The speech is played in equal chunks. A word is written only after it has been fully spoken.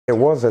There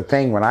was a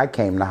thing when I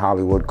came to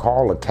Hollywood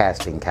called a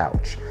casting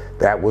couch.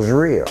 That was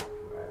real.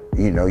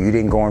 You know, you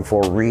didn't go in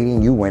for a reading,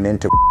 you went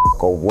into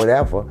or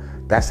whatever.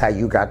 That's how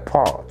you got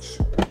parts.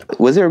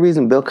 Was there a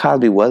reason Bill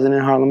Cosby wasn't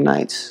in Harlem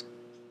Nights?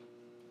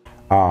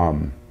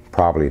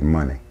 Probably the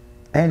money.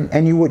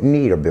 And you wouldn't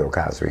need a Bill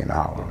Cosby in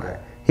Harlem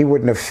Nights. He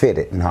wouldn't have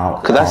fitted in Harlem.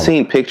 Because I've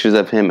seen pictures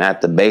of him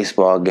at the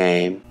baseball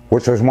game.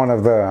 Which was one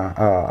of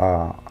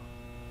the,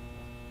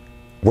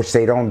 which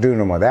they don't do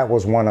no more. That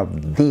was one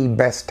of the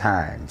best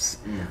times.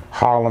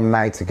 Harlem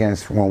Nights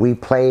against, when we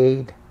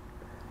played,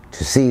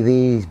 to see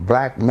these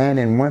black men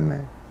and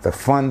women, the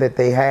fun that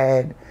they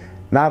had,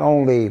 not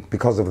only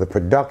because of the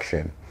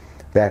production,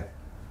 that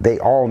they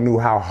all knew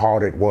how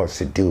hard it was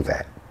to do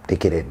that, to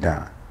get it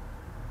done.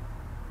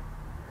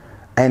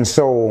 And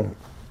so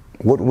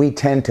what we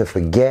tend to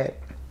forget,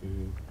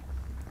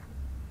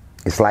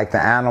 it's like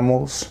the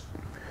animals.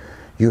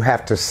 You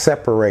have to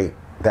separate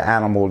the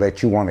animal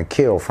that you want to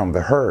kill from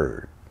the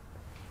herd.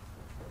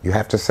 You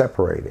have to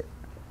separate it.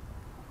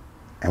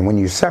 And when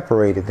you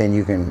separate it, then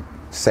you can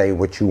say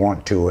what you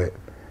want to it,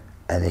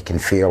 and it can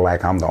feel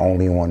like I'm the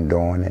only one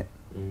doing it.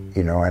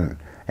 You know,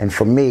 and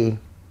for me,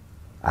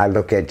 I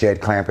look at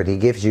Jed Clampett, he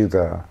gives you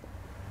the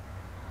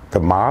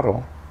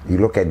model. You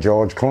look at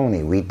George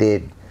Clooney, we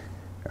did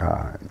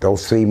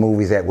those 3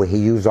 movies where he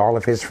used all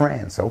of his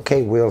friends.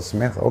 Okay, Will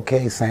Smith,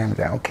 okay, Sam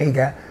Jackson, okay,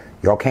 guy.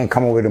 Y'all can't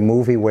come up with a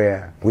movie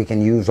where we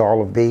can use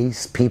all of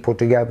these people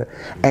together?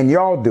 And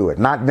y'all do it,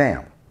 not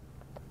them.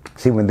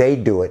 See, when they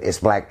do it, it's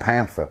Black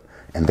Panther,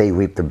 and they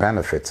reap the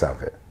benefits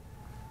of it.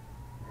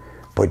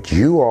 But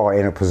you are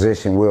in a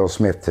position, Will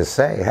Smith, to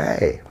say,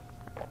 hey,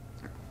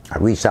 I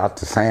reached out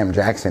to Sam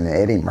Jackson and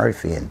Eddie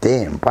Murphy and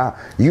them.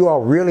 You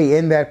are really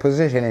in that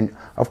position, and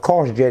of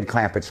course Jed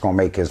Clampett's gonna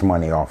make his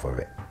money off of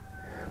it.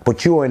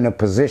 But you are in a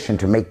position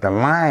to make the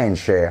lion's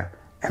share,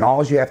 and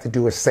all you have to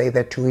do is say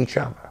that to each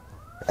other.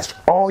 That's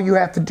all you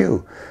have to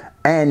do.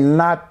 And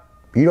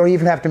you don't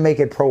even have to make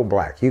it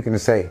pro-black. You can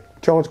say,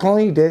 George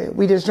Clooney did it,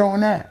 we just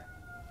doing that.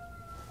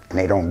 And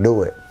they don't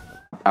do it.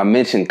 I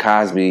mentioned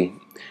Cosby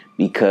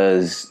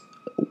because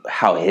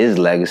how his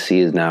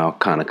legacy is now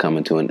kind of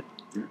coming to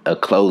a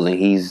closing.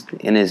 He's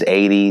in his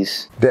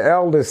 80s. The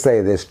elders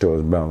say this to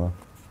us, brother.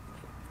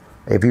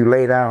 If you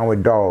lay down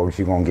with dogs,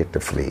 you're going to get the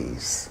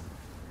fleas.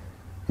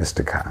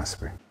 Mr.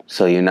 Cosby.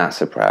 So you're not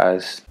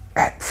surprised?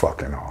 At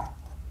fucking all.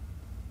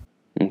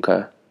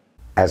 Okay.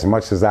 As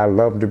much as I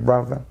love the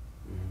brother,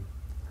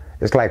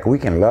 it's like we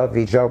can love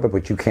each other,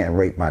 but you can't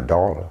rape my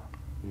daughter.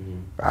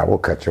 I will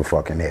cut your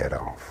fucking head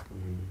off.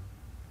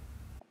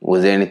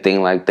 Was there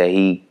anything like that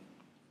he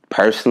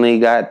personally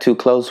got too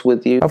close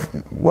with you?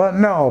 Well,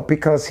 no,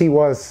 because he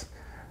was,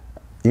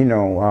 you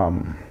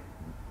know,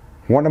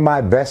 one of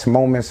my best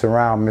moments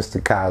around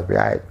Mr. Cosby,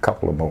 I had a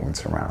couple of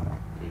moments around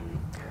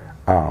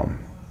him.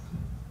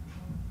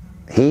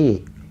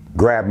 He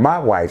grabbed my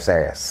wife's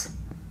ass.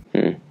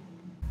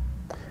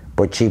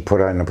 But she put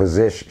her in a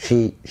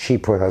position, she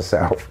put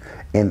herself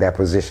in that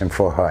position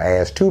for her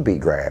ass to be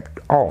grabbed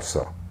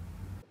also.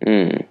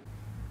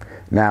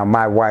 Now,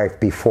 my wife,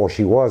 before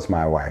she was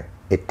my wife,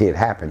 it did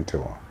happen to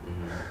her.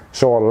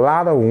 So a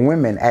lot of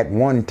women at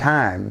one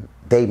time,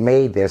 they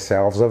made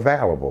themselves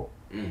available.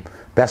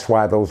 That's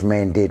why those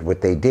men did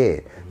what they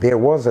did. There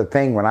was a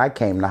thing when I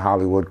came to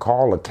Hollywood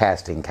called a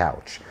casting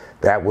couch.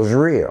 That was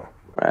real.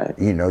 Right.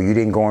 You know, you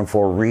didn't go in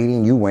for a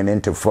reading, you went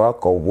into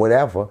fuck or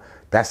whatever.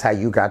 That's how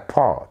you got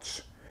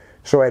parts.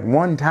 So at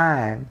one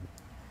time,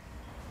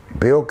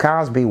 Bill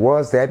Cosby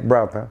was that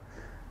brother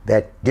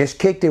that just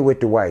kicked it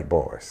with the white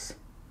boys.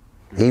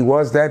 He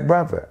was that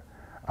brother.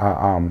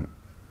 And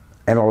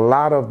a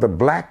lot of the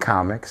black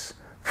comics,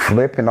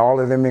 Flip and all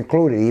of them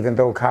included, even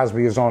though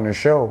Cosby was on the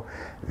show,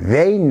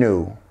 they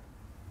knew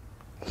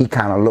he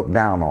kind of looked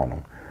down on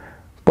them.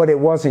 But it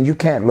wasn't, you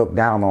can't look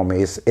down on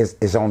me,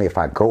 it's only if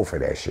I go for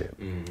that shit.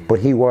 But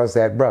he was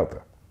that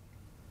brother.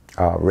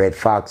 Red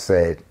Fox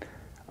said,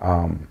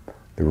 the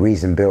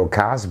reason Bill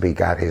Cosby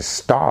got his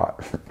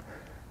start,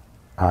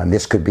 and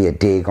this could be a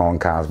dig on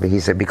Cosby, he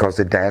said because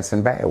the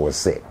dancing bear was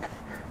sick.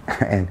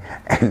 and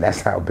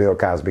that's how Bill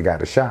Cosby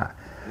got a shot.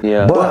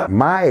 Yeah. But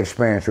my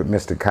experience with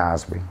Mr.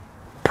 Cosby,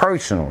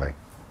 personally,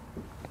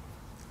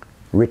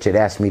 Richard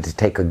asked me to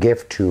take a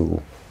gift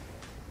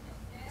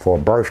for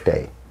a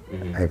birthday.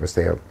 It was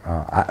their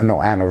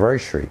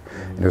anniversary.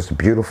 And it was a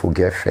beautiful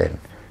gift, and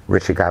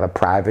Richard got a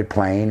private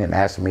plane and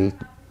asked me,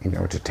 you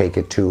know, to take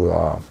it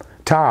to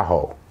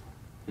Tahoe.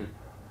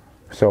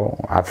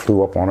 So I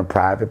flew up on a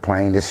private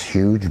plane, this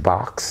huge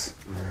box,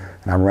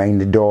 and I rang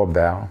the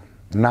doorbell.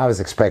 And I was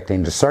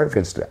expecting the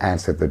servants to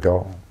answer the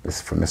door. This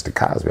is for Mr.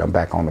 Cosby. I'm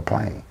back on the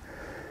plane.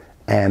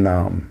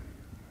 And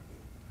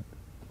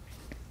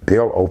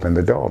Bill opened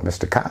the door.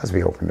 Mr.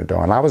 Cosby opened the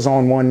door. And I was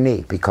on one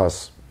knee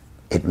because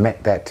it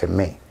meant that to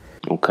me.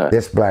 Okay.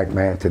 This black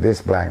man to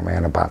this black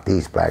man about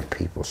these black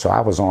people. So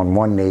I was on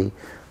one knee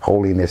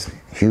holding this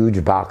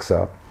huge box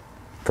up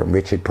from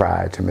Richard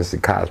Pryor to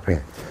Mr. Cosby.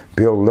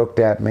 Bill looked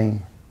at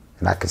me,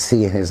 and I could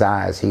see in his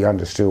eyes he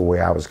understood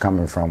where I was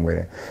coming from with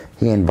it.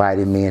 He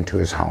invited me into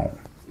his home.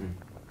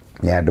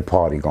 You had the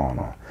party going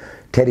on.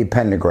 Teddy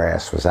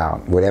Pendergrass was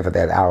out, whatever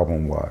that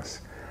album was.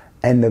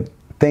 And the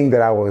thing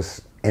that I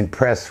was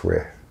impressed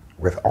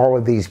with all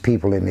of these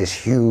people in this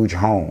huge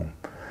home,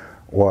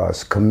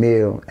 was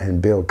Camille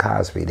and Bill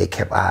Cosby. They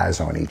kept eyes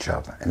on each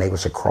other, and they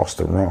was across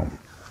the room.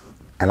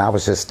 And I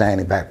was just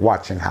standing back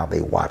watching how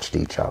they watched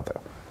each other.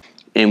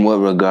 In what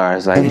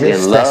regards? Like,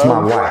 just, in love? That's my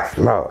wife,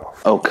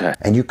 love. Okay.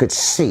 And you could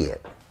see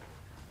it.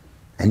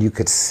 And you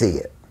could see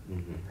it.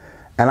 Mm-hmm.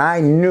 And I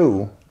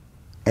knew,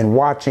 in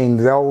watching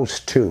those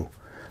two,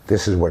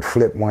 this is what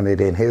Flip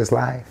wanted in his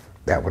life.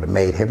 That would have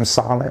made him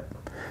solid.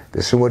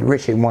 This is what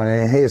Richie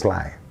wanted in his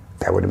life.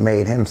 That would have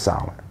made him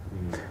solid.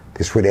 Mm-hmm.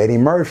 This is what Eddie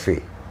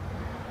Murphy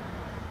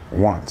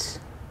wants.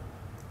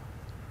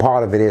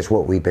 Part of it is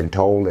what we've been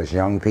told as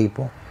young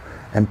people,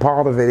 and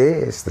part of it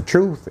is the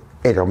truth.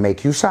 It'll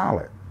make you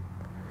solid.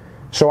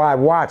 So I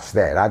watched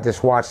that. I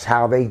just watched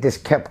how they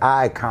just kept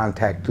eye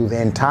contact through the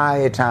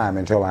entire time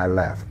until I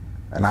left,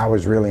 and I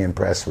was really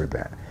impressed with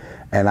that.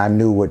 And I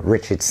knew what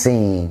Rich had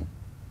seen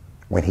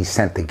when he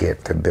sent the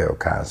gift to Bill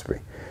Cosby.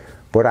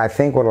 But I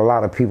think what a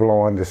lot of people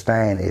don't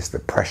understand is the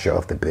pressure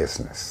of the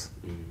business.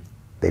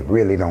 They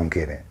really don't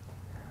get it.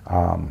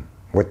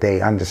 What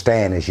they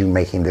understand is you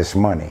making this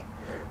money,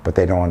 but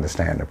they don't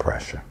understand the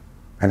pressure.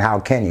 And how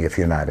can you if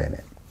you're not in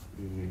it?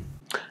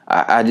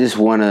 I just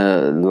want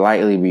to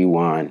lightly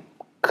rewind,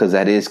 because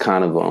that is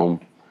kind of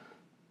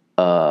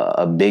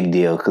a big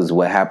deal, because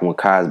what happened with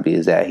Cosby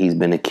is that he's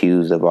been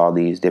accused of all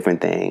these different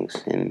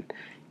things.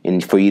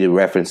 And for you to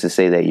reference to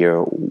say that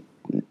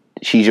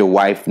she's your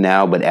wife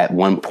now, but at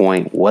one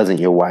point wasn't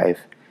your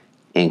wife,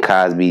 and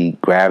Cosby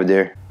grabbed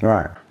her.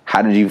 Right.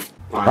 How did you...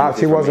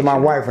 She wasn't my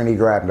wife when he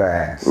grabbed her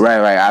ass.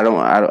 Right.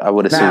 I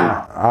would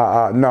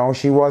assume. No,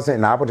 she wasn't.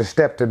 And I would have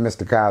stepped to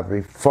Mr.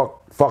 Cosby.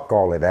 Fuck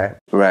all of that.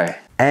 Right.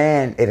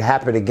 And it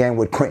happened again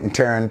with Quentin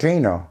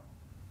Tarantino.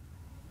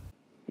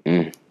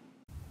 And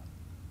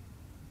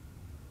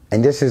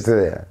this is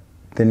the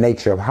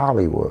nature of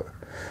Hollywood.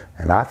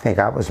 And I think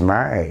I was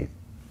married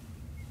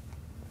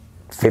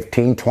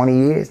 15, 20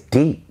 years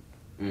deep.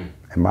 And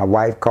my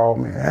wife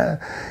called me.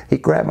 He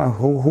grabbed my...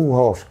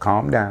 Who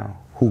calm down.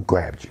 Who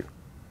grabbed you?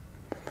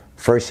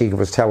 First, he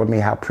was telling me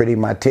how pretty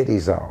my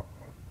titties are.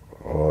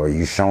 Oh,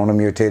 you showing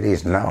him your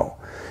titties? No.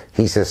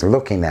 He's just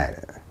looking at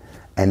it.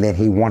 And then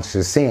he wants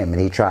to see him,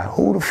 and he tried,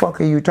 who the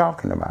fuck are you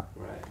talking about?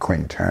 Right.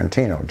 Quentin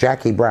Tarantino.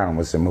 Jackie Brown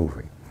was the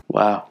movie.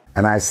 Wow.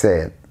 And I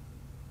said,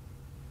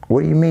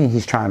 what do you mean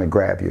he's trying to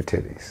grab your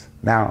titties?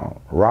 Now,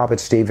 Robert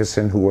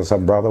Stevenson, who was a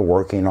brother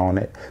working on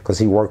it, because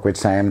he worked with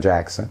Sam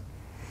Jackson,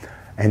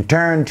 and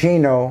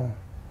Tarantino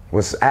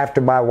was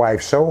after my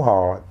wife so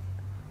hard,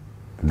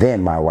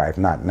 then my wife,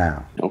 not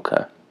now.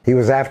 Okay. He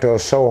was after her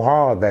so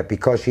hard that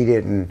because she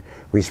didn't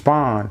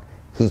respond,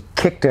 he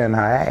kicked her in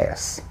her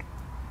ass.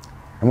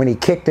 And when he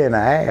kicked her in her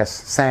ass,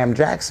 Sam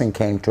Jackson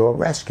came to her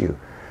rescue.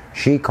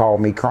 She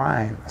called me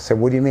crying. I said,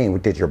 what do you mean?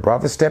 Did your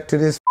brother step to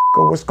this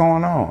or what's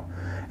going on?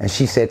 And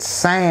she said,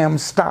 Sam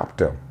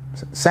stopped him.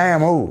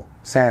 Sam who?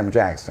 Sam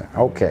Jackson.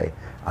 Okay,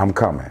 I'm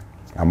coming.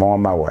 I'm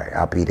on my way.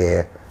 I'll be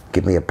there.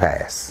 Give me a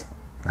pass.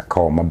 I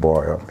called my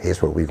boy up.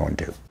 Here's what we're going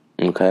to do.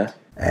 Okay.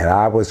 And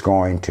I was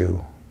going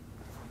to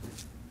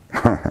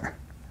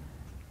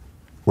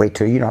wait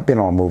till, I've been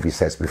on movie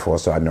sets before,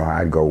 so I know how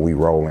I'd go. We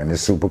rolling.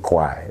 It's super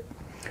quiet.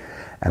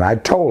 And I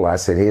told her, I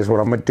said, here's what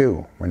I'm going to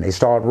do. When they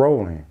start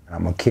rolling,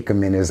 I'm going to kick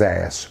him in his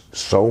ass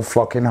so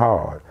fucking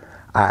hard.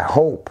 I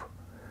hope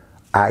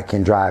I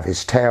can drive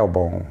his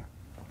tailbone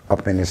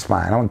up in his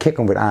spine. I'm going to kick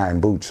him with iron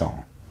boots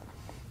on.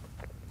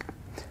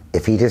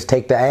 If he just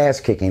take the ass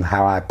kicking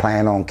how I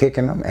plan on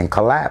kicking him and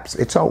collapse,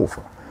 it's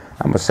over.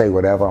 I'm going to say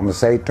whatever I'm going to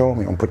say to him.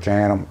 You're going to put your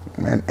hand on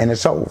him, and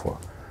it's over.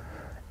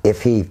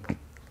 If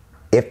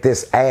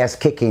this ass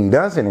kicking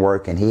doesn't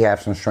work and he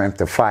has some strength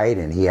to fight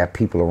and he have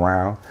people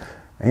around,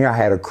 and I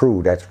had a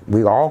crew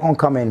we all going to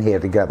come in here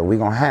together. We're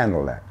going to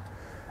handle that.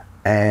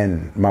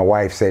 And my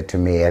wife said to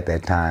me at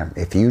that time,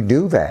 if you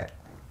do that,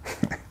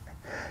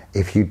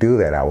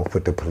 I will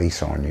put the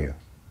police on you.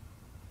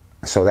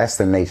 So that's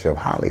the nature of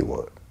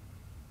Hollywood,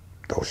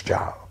 those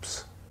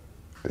jobs.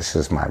 This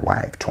is my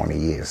wife 20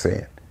 years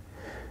in.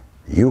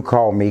 You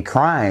called me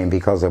crying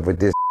because of what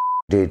this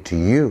did to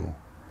you.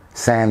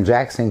 Sam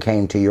Jackson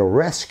came to your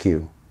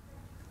rescue.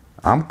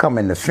 I'm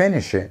coming to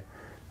finish it.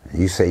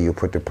 You say you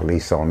put the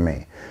police on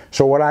me.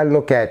 So what I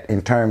look at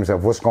in terms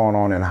of what's going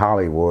on in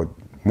Hollywood,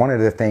 one of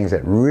the things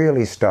that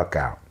really stuck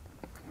out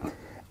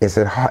is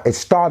that it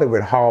started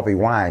with Harvey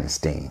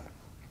Weinstein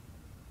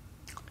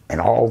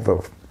and all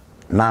the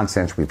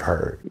nonsense we've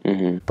heard.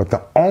 Mm-hmm. But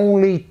the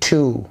only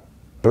two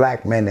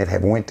black men that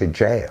have went to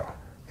jail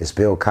is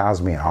Bill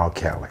Cosby and R.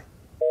 Kelly.